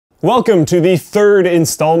Welcome to the third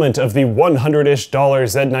installment of the $100-ish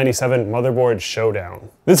Z97 Motherboard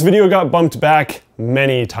Showdown. This video got bumped back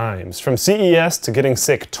many times, from CES to getting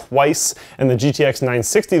sick twice and the GTX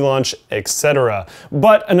 960 launch, etc.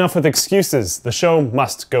 But enough with excuses, the show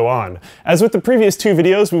must go on. As with the previous two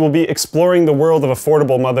videos, we will be exploring the world of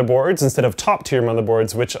affordable motherboards instead of top-tier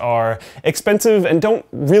motherboards, which are expensive and don't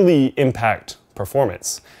really impact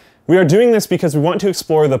performance. We are doing this because we want to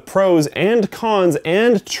explore the pros and cons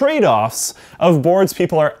and trade-offs of boards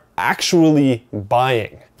people are actually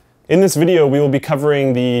buying. In this video, we will be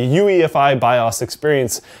covering the UEFI BIOS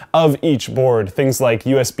experience of each board, things like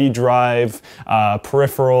USB drive,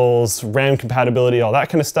 peripherals, RAM compatibility, all that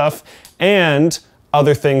kind of stuff, and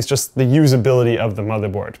other things, just the usability of the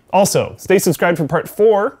motherboard. Also, stay subscribed for part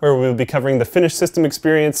 4, where we will be covering the finished system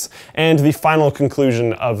experience and the final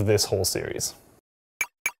conclusion of this whole series.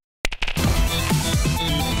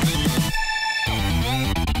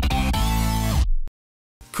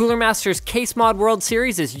 Cooler Master's Case Mod World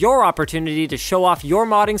Series is your opportunity to show off your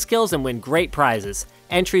modding skills and win great prizes.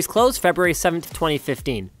 Entries close February 7th,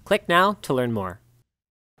 2015. Click now to learn more.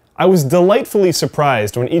 I was delightfully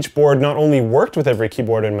surprised when each board not only worked with every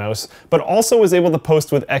keyboard and mouse, but also was able to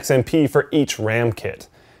post with XMP for each RAM kit.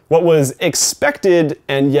 What was expected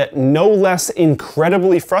and yet no less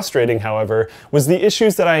incredibly frustrating, however, was the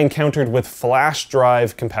issues that I encountered with flash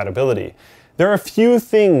drive compatibility. There are few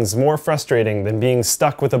things more frustrating than being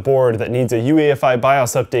stuck with a board that needs a UEFI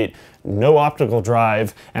BIOS update, no optical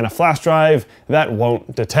drive, and a flash drive that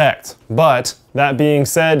won't detect. But that being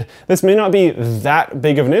said, this may not be that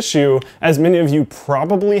big of an issue, as many of you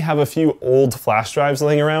probably have a few old flash drives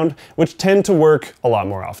laying around, which tend to work a lot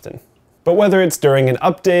more often. But whether it's during an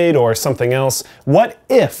update or something else, what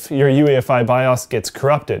if your UEFI BIOS gets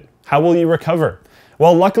corrupted? How will you recover?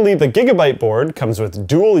 Well, luckily the Gigabyte board comes with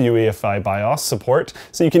dual UEFI BIOS support,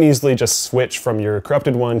 so you can easily just switch from your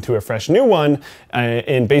corrupted one to a fresh new one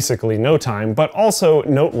in basically no time. But also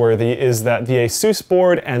noteworthy is that the Asus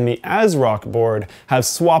board and the ASRock board have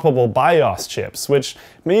swappable BIOS chips, which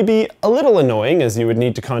may be a little annoying as you would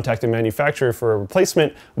need to contact a manufacturer for a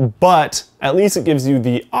replacement, but at least it gives you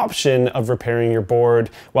the option of repairing your board,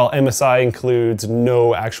 while MSI includes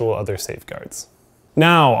no actual other safeguards.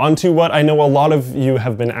 Now, onto what I know a lot of you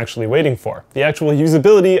have been actually waiting for, the actual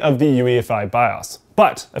usability of the UEFI BIOS.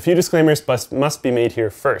 But a few disclaimers must be made here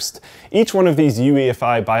first. Each one of these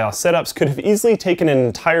UEFI BIOS setups could have easily taken an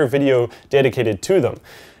entire video dedicated to them.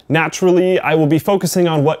 Naturally, I will be focusing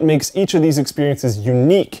on what makes each of these experiences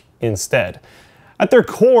unique instead. At their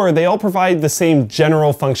core, they all provide the same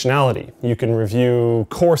general functionality. You can review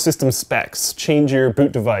core system specs, change your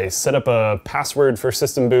boot device, set up a password for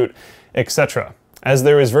system boot, etc. As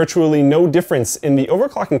there is virtually no difference in the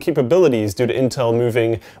overclocking capabilities due to Intel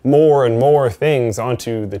moving more and more things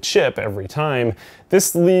onto the chip every time,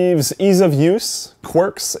 this leaves ease of use,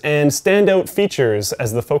 quirks, and standout features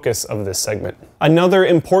as the focus of this segment. Another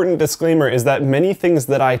important disclaimer is that many things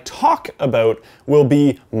that I talk about will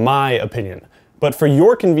be my opinion. But for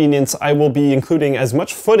your convenience, I will be including as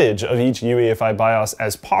much footage of each UEFI BIOS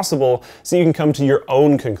as possible so you can come to your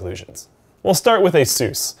own conclusions. We'll start with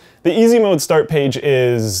Asus. The easy mode start page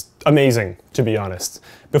is amazing, to be honest.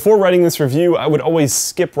 Before writing this review, I would always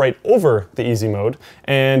skip right over the easy mode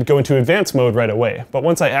and go into advanced mode right away. But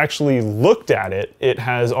once I actually looked at it, it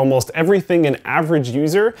has almost everything an average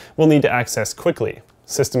user will need to access quickly.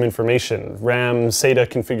 System information, RAM, SATA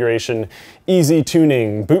configuration, easy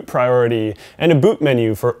tuning, boot priority, and a boot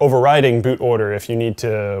menu for overriding boot order if you need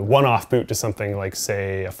to one-off boot to something like,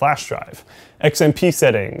 say, a flash drive. XMP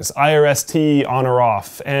settings, IRST on or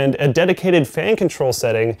off, and a dedicated fan control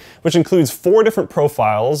setting, which includes 4 different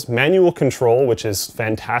profiles, manual control, which is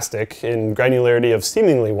fantastic in granularity of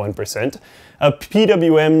seemingly 1%, a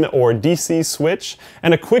PWM or DC switch,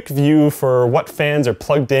 and a quick view for what fans are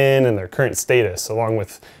plugged in and their current status, along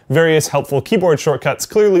with various helpful keyboard shortcuts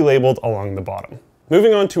clearly labeled along the bottom.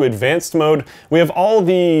 Moving on to advanced mode, we have all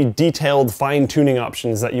the detailed fine-tuning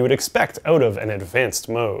options that you would expect out of an advanced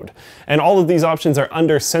mode. And all of these options are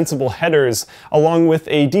under sensible headers, along with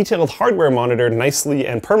a detailed hardware monitor nicely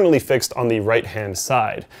and permanently fixed on the right-hand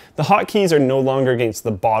side. The hotkeys are no longer against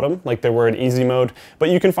the bottom, like they were in easy mode, but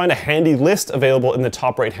you can find a handy list available in the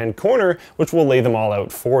top right-hand corner, which will lay them all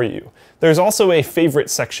out for you. There's also a favorite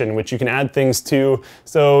section which you can add things to,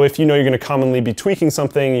 so if you know you're going to commonly be tweaking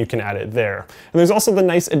something, you can add it there. And there's also the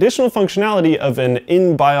nice additional functionality of an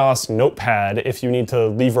in-BIOS notepad if you need to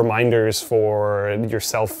leave reminders for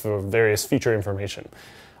yourself for various feature information.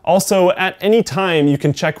 Also, at any time, you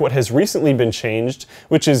can check what has recently been changed,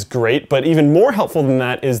 which is great, but even more helpful than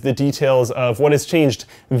that is the details of what has changed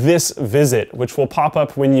this visit, which will pop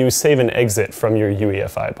up when you save and exit from your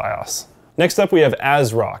UEFI BIOS. Next up, we have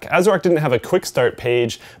ASRock. ASRock didn't have a quick start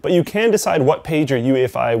page, but you can decide what page your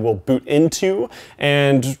UEFI will boot into,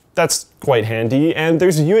 and that's quite handy. And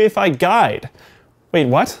there's a UEFI guide. Wait,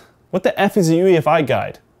 what? What the F is a UEFI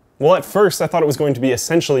guide? Well, at first I thought it was going to be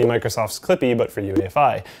essentially Microsoft's Clippy, but for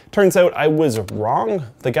UEFI. Turns out I was wrong.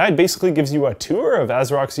 The guide basically gives you a tour of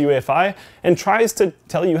ASRock's UEFI and tries to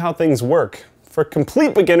tell you how things work. For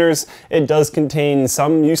complete beginners, it does contain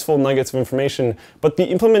some useful nuggets of information, but the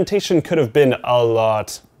implementation could have been a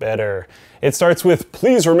lot better. It starts with,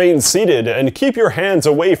 please remain seated and keep your hands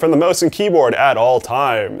away from the mouse and keyboard at all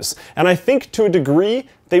times. And I think to a degree,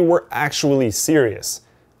 they were actually serious.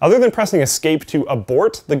 Other than pressing escape to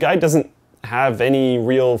abort, the guide doesn't have any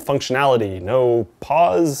real functionality. No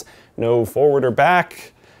pause, no forward or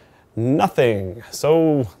back, nothing.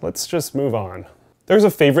 So let's just move on. There's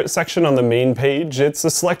a favorite section on the main page. It's a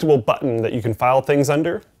selectable button that you can file things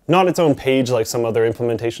under. Not its own page like some other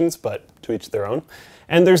implementations, but to each their own.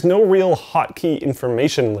 And there's no real hotkey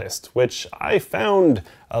information list, which I found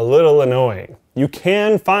a little annoying. You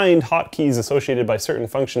can find hotkeys associated by certain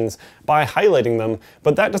functions by highlighting them,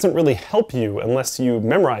 but that doesn't really help you unless you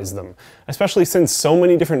memorize them, especially since so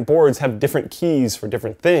many different boards have different keys for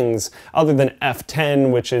different things, other than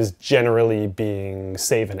F10, which is generally being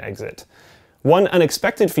save and exit. One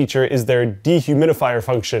unexpected feature is their dehumidifier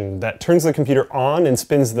function that turns the computer on and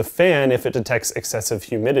spins the fan if it detects excessive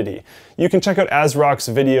humidity. You can check out ASRock's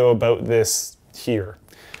video about this here.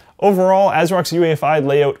 Overall, ASRock's UEFI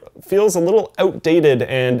layout feels a little outdated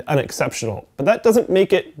and unexceptional, but that doesn't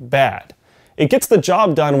make it bad. It gets the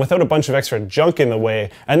job done without a bunch of extra junk in the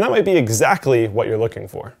way, and that might be exactly what you're looking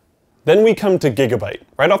for. Then we come to Gigabyte.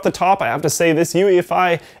 Right off the top, I have to say this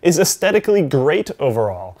UEFI is aesthetically great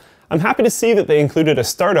overall. I'm happy to see that they included a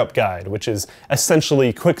startup guide, which is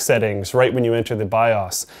essentially quick settings right when you enter the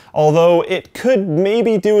BIOS, although it could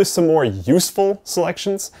maybe do with some more useful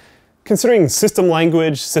selections. Considering system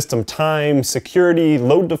language, system time, security,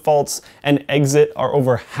 load defaults, and exit are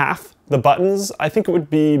over half the buttons, I think it would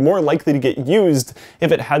be more likely to get used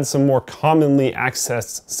if it had some more commonly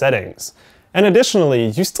accessed settings. And additionally,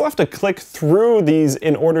 you still have to click through these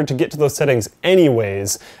in order to get to those settings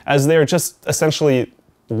anyways, as they're just essentially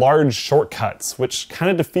large shortcuts, which kind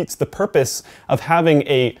of defeats the purpose of having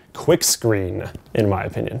a quick screen, in my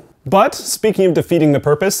opinion. But speaking of defeating the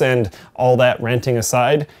purpose and all that ranting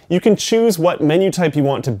aside, you can choose what menu type you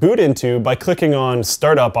want to boot into by clicking on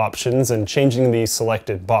Startup Options and changing the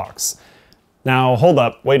selected box. Now hold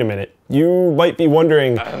up, wait a minute. You might be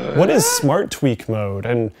wondering, what is Smart Tweak mode?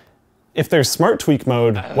 And if there's Smart Tweak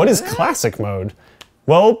mode, what is Classic mode?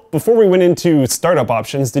 Well, before we went into startup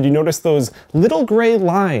options, did you notice those little gray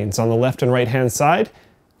lines on the left and right hand side?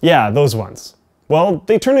 Yeah, those ones. Well,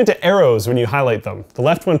 they turn into arrows when you highlight them. The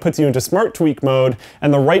left one puts you into Smart Tweak mode,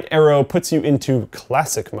 and the right arrow puts you into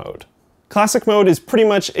Classic mode. Classic mode is pretty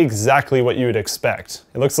much exactly what you would expect.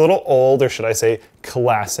 It looks a little old, or should I say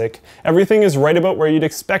classic. Everything is right about where you'd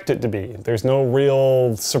expect it to be. There's no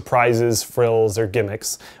real surprises, frills, or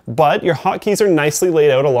gimmicks. But your hotkeys are nicely laid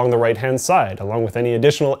out along the right-hand side, along with any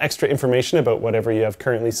additional extra information about whatever you have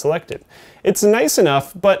currently selected. It's nice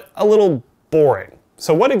enough, but a little boring.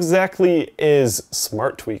 So what exactly is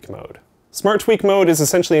Smart Tweak mode? Smart Tweak mode is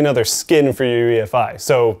essentially another skin for your UEFI.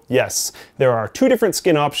 So yes, there are two different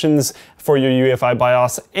skin options for your UEFI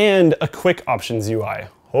BIOS and a quick options UI.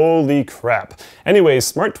 Holy crap. Anyways,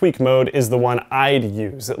 Smart Tweak mode is the one I'd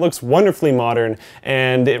use. It looks wonderfully modern,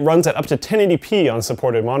 and it runs at up to 1080p on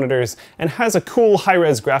supported monitors, and has a cool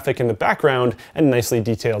high-res graphic in the background and nicely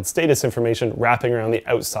detailed status information wrapping around the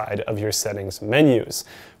outside of your settings menus.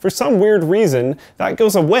 For some weird reason, that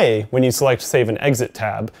goes away when you select Save and Exit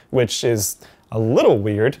tab, which is a little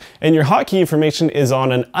weird, and your hotkey information is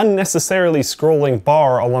on an unnecessarily scrolling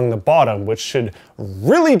bar along the bottom, which should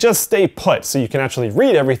really just stay put so you can actually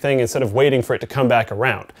read everything instead of waiting for it to come back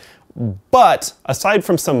around. But aside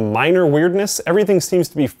from some minor weirdness, everything seems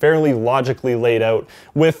to be fairly logically laid out,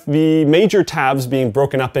 with the major tabs being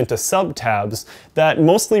broken up into sub-tabs that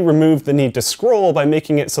mostly remove the need to scroll by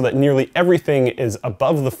making it so that nearly everything is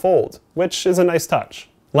above the fold, which is a nice touch.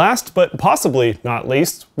 Last, but possibly not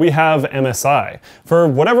least, we have MSI. For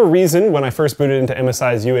whatever reason, when I first booted into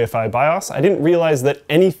MSI's UEFI BIOS, I didn't realize that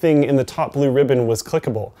anything in the top blue ribbon was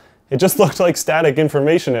clickable. It just looked like static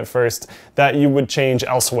information at first that you would change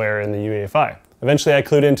elsewhere in the UEFI. Eventually I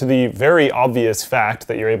clued into the very obvious fact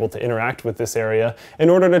that you're able to interact with this area in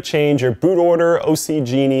order to change your boot order, OC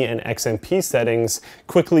Genie, and XMP settings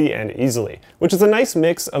quickly and easily, which is a nice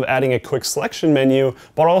mix of adding a quick selection menu,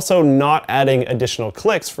 but also not adding additional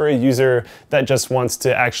clicks for a user that just wants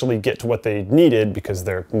to actually get to what they needed because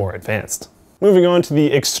they're more advanced. Moving on to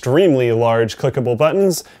the extremely large clickable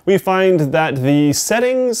buttons, we find that the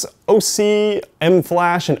settings, OC,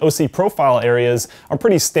 M-Flash, and OC profile areas are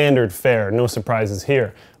pretty standard fare, no surprises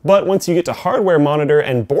here. But once you get to Hardware Monitor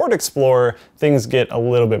and Board Explorer, things get a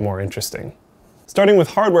little bit more interesting. Starting with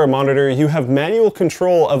Hardware Monitor, you have manual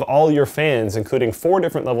control of all your fans, including 4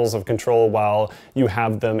 different levels of control while you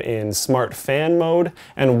have them in Smart Fan mode,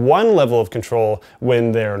 and 1 level of control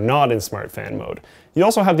when they're not in Smart Fan mode. You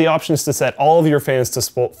also have the options to set all of your fans to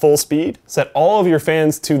full speed, set all of your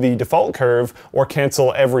fans to the default curve, or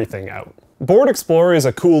cancel everything out. Board Explorer is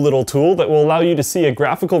a cool little tool that will allow you to see a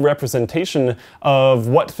graphical representation of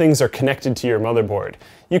what things are connected to your motherboard.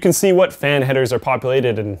 You can see what fan headers are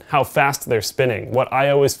populated and how fast they're spinning, what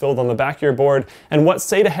I/O is filled on the back of your board, and what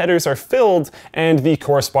SATA headers are filled, and the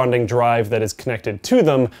corresponding drive that is connected to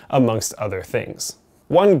them, amongst other things.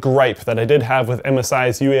 One gripe that I did have with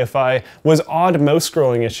MSI's UEFI was odd mouse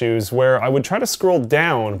scrolling issues where I would try to scroll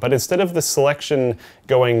down, but instead of the selection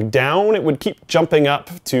going down, it would keep jumping up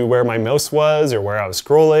to where my mouse was or where I was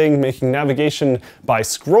scrolling, making navigation by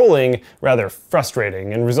scrolling rather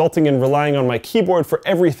frustrating and resulting in relying on my keyboard for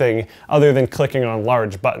everything other than clicking on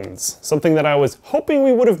large buttons, something that I was hoping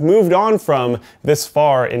we would have moved on from this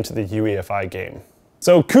far into the UEFI game.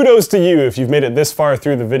 So kudos to you if you've made it this far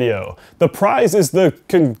through the video. The prize is the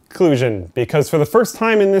conclusion, because for the first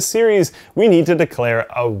time in this series, we need to declare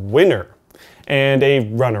a winner and a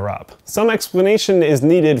runner-up. Some explanation is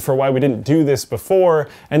needed for why we didn't do this before,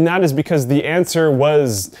 and that is because the answer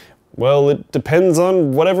was, well, it depends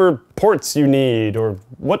on whatever ports you need, or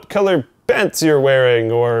what color pants you're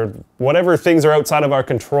wearing, or whatever things are outside of our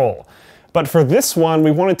control. But for this one,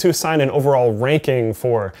 we wanted to assign an overall ranking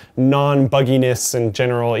for non-bugginess and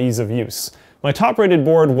general ease of use. My top-rated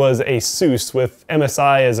board was a ASUS with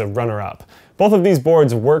MSI as a runner-up. Both of these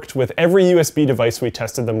boards worked with every USB device we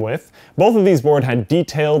tested them with. Both of these boards had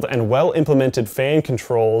detailed and well-implemented fan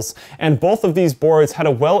controls, and both of these boards had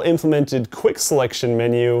a well-implemented quick selection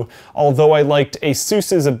menu, although I liked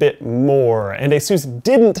ASUS's a bit more, and ASUS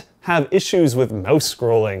didn't have issues with mouse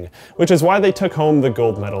scrolling, which is why they took home the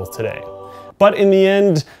gold medal today. But in the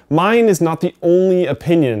end, mine is not the only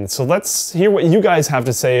opinion, so let's hear what you guys have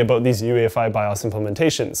to say about these UEFI BIOS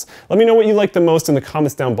implementations. Let me know what you like the most in the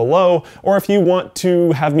comments down below, or if you want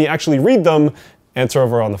to have me actually read them, answer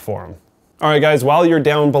over on the forum. Alright guys, while you're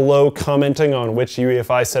down below commenting on which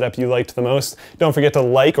UEFI setup you liked the most, don't forget to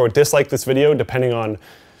like or dislike this video depending on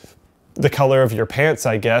the color of your pants,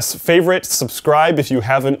 I guess. Favorite, subscribe if you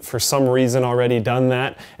haven't for some reason already done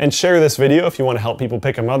that, and share this video if you want to help people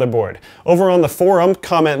pick a motherboard. Over on the forum,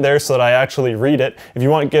 comment there so that I actually read it. If you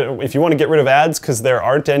want to get rid of ads, because there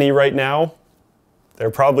aren't any right now, there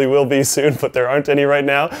probably will be soon, but there aren't any right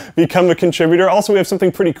now, become a contributor. Also, we have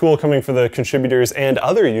something pretty cool coming for the contributors and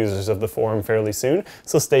other users of the forum fairly soon,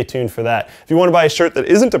 so stay tuned for that. If you want to buy a shirt that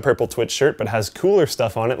isn't a purple Twitch shirt, but has cooler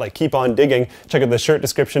stuff on it, like Keep On Digging, check out the shirt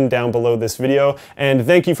description down below this video, and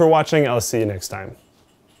thank you for watching. I'll see you next time.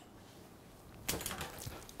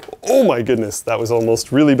 Oh my goodness, that was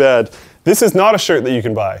almost really bad. This is not a shirt that you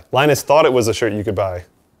can buy. Linus thought it was a shirt you could buy.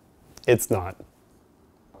 It's not.